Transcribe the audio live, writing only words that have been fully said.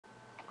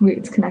Wait,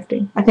 it's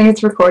connecting. I think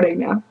it's recording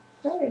now.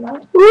 No, you're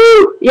not.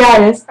 Woo!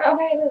 Yeah, it is.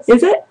 Okay, it is.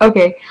 Is it?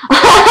 Okay.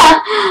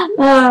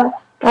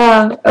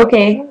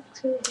 Okay.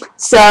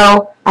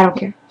 So, I don't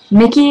care.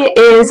 Nikki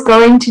is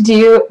going to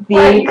do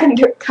the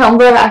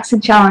Tumblr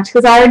accent challenge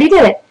because I already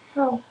did it.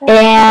 Oh,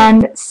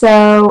 and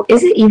so,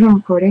 is it even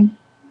recording?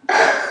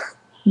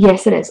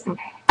 Yes, it is.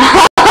 Okay.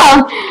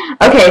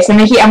 Okay, so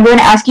Nikki, I'm going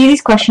to ask you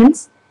these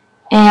questions,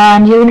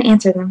 and you're going to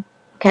answer them.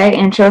 Okay,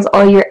 and it shows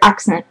all your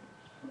accent.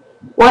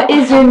 What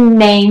is your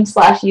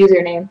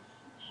name/username?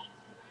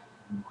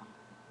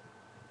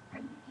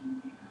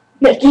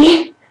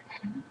 Nikki.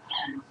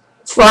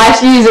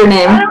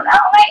 /username. I don't know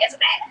my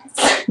username.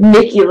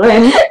 Nikki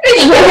Lynn.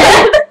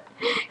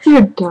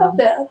 You're dumb.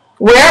 So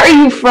Where are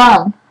you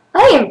from?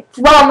 I am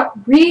from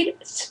Reed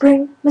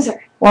Spring,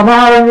 Missouri. Well,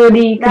 now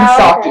everybody can No,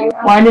 stalk okay. you.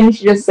 Why didn't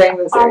you just say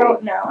Missouri? I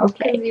don't know.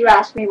 Okay. Because you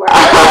asked me where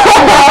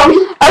I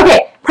was.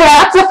 Okay,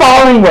 pronounce the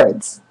following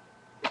words.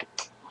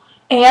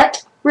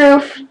 Ant,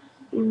 roof,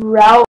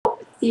 route,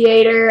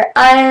 theater,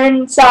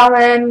 iron,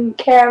 salmon,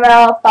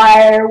 caramel,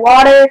 fire,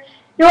 water,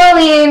 New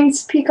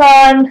Orleans,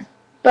 pecan,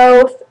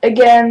 both,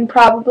 again,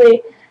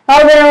 probably,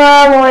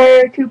 Alabama,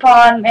 lawyer,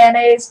 coupon,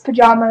 mayonnaise,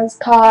 pajamas,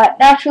 caught,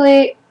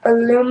 naturally,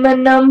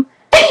 aluminum,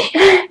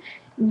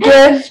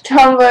 gift,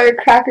 tumbler,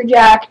 Cracker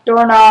Jack,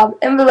 doorknob,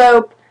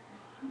 envelope,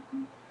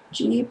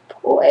 Jeep,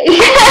 boy,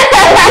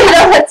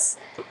 donuts,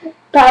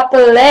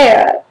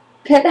 papalea,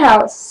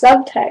 penthouse,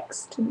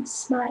 subtext, and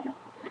smile.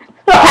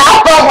 Papaya.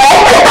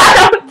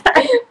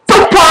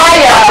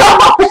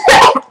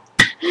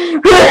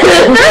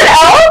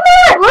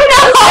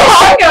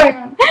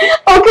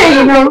 Okay,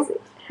 you know.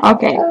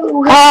 Okay.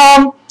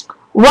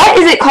 What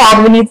is it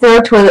called when you throw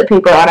toilet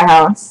paper on a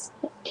house?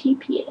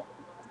 TPA.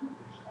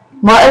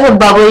 What is a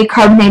bubbly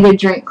carbonated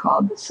drink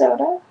called?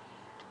 Soda.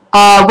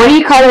 What do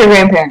you call your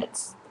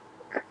grandparents?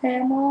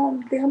 Grandma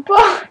and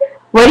Grandpa.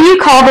 What do you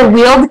call the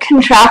wheeled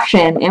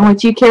contraption in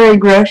which you carry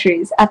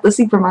groceries at the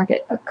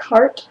supermarket? A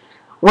cart.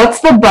 What's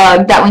the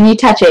bug that when you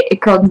touch it, it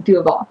curls into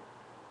a ball?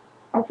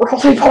 A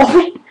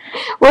roly-poly.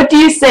 What do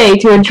you say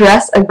to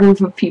address a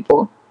group of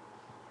people?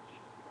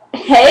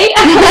 Hey.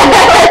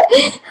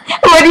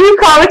 What do you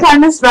call the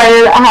kind of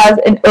spider that has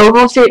an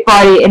oval-shaped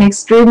body and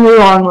extremely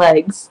long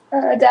legs?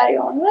 Daddy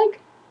long leg.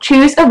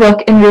 Choose a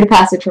book and read a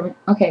passage from it.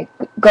 Okay,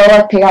 go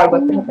like pick out a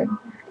book.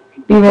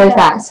 Be really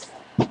fast,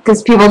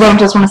 because people don't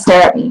just want to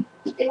stare at me.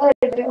 Yeah,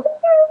 I do.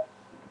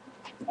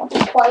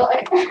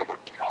 Twilight.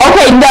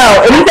 Okay,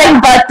 no, anything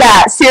but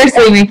that.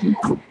 Seriously, Mickey.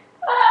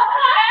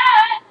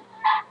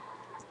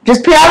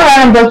 Just pick out a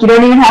random book. You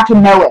don't even have to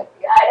know it.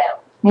 Yeah, I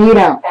do. No, you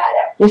don't. Yeah,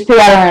 I Just pick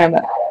out a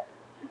random book.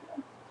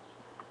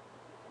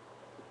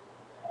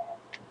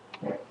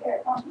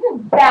 do.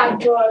 Bad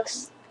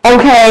books.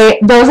 Okay,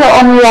 those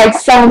are only like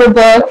some of the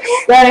books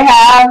that I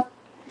have.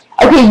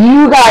 Okay,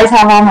 you guys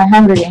have all my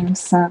Hunger Games,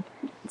 so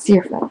it's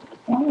your fault.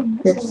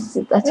 That's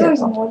your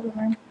fault. More than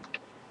mine.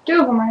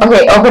 Two of them are.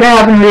 Okay, open it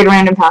up and read a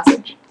random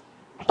passage.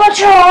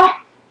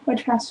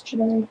 Which passage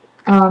should I read?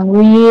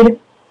 Read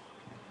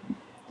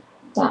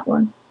that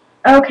one.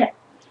 Okay.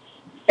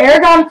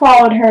 Aragon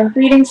followed her,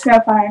 leading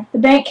Snowfire. The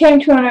bank came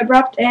to an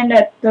abrupt end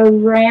at the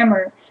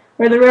Rammer,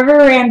 where the river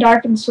ran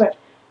dark and swift.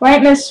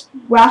 White mist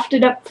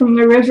wafted up from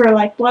the river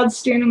like blood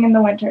steaming in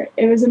the winter.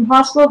 It was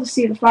impossible to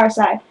see the far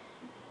side.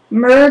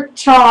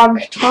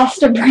 Murtaugh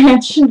tossed a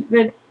branch into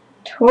the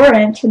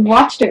torrent and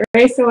watched it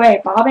race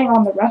away, bobbing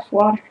on the rough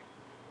water.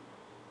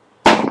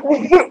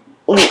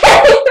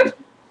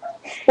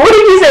 What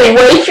did you say?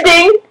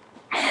 Wafting?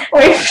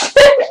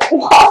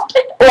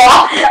 Wafted?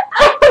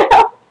 I don't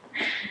know.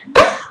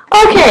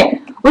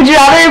 Okay. Would you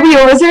rather be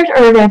a wizard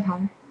or a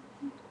vampire?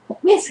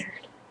 Wizard.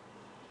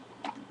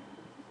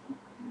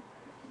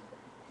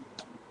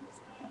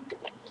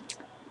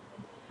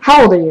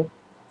 How old are you?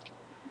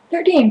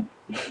 13.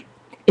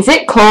 Is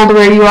it cold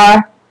where you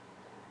are?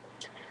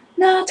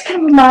 No, it's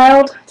kind of a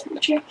mild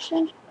temperature.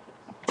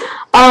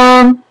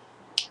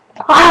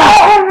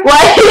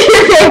 What is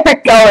your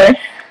favorite color?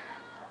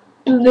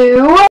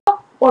 Blue,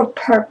 or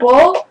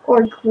purple,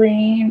 or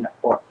green,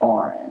 or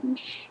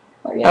orange.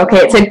 Or yellow. Okay,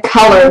 it's a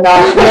color,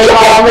 not name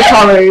all the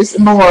colors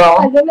in the I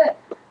world. didn't.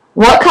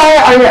 What color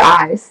are your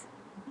eyes?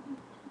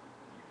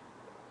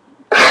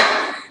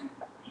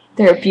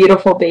 They're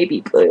beautiful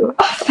baby blue.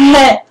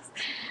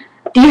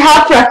 Do you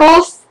have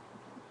freckles?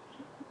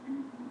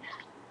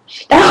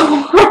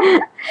 No.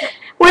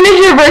 When is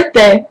your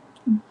birthday?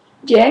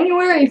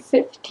 January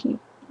 15th.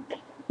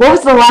 What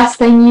was the last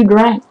thing you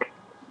drank?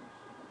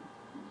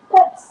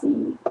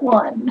 Pepsi.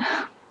 1.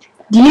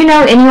 Do you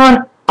know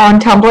anyone on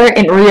Tumblr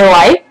in real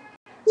life?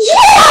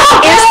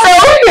 Yeah! It's so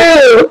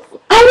true!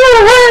 I know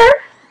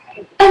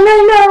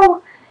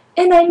her!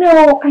 And I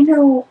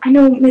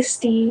know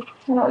Misty.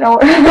 I don't know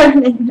what her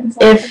name is.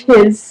 If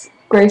his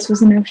grace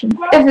was an ocean.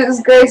 If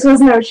his grace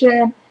was an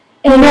ocean.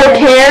 You know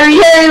Carrie?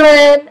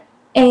 Carolyn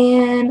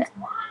and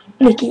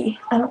Nikki.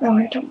 I don't know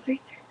her Tumblr either.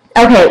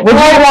 Okay, would you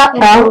rather?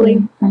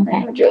 Julie. Okay. I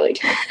know Julie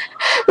too.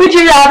 Would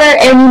you rather?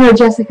 And you know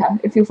Jessica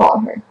if you follow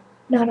her.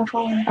 No, I don't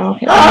follow her.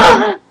 Okay.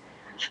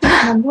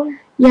 Tumblr?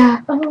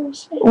 Yeah. Oh,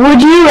 shit.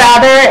 Would you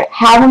rather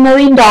have $1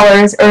 million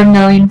or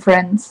 1,000,000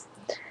 friends?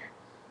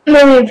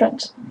 1,000,000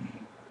 friends.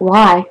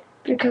 Why?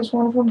 Because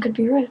one of them could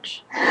be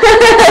rich.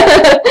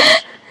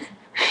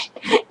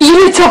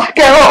 Eat a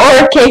taco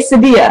or a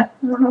quesadilla?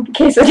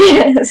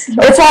 Quesadillas.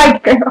 It's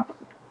like,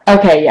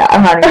 okay, yeah,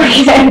 I'm not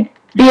even Okay.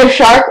 Be a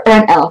shark or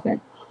an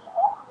elephant?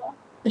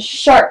 The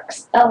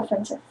sharks.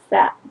 Elephants are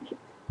fat.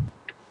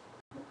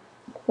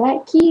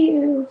 Like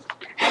you.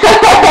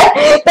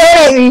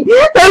 That ain't me.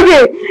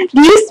 Okay.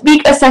 Do you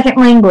speak a second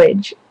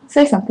language?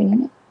 Say something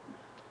in it.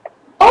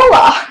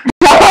 Hola.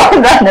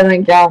 That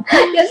doesn't count.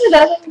 Yes, it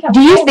doesn't count.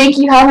 Do you think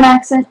you have an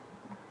accent?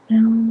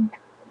 No.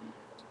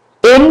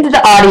 End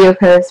the audio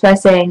post by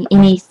saying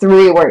any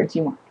 3 words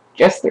you want.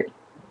 Just 3.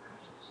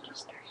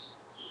 Just 3.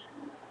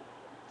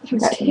 It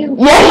was 2.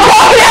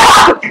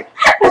 Yeah.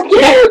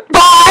 Okay.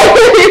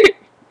 Bye.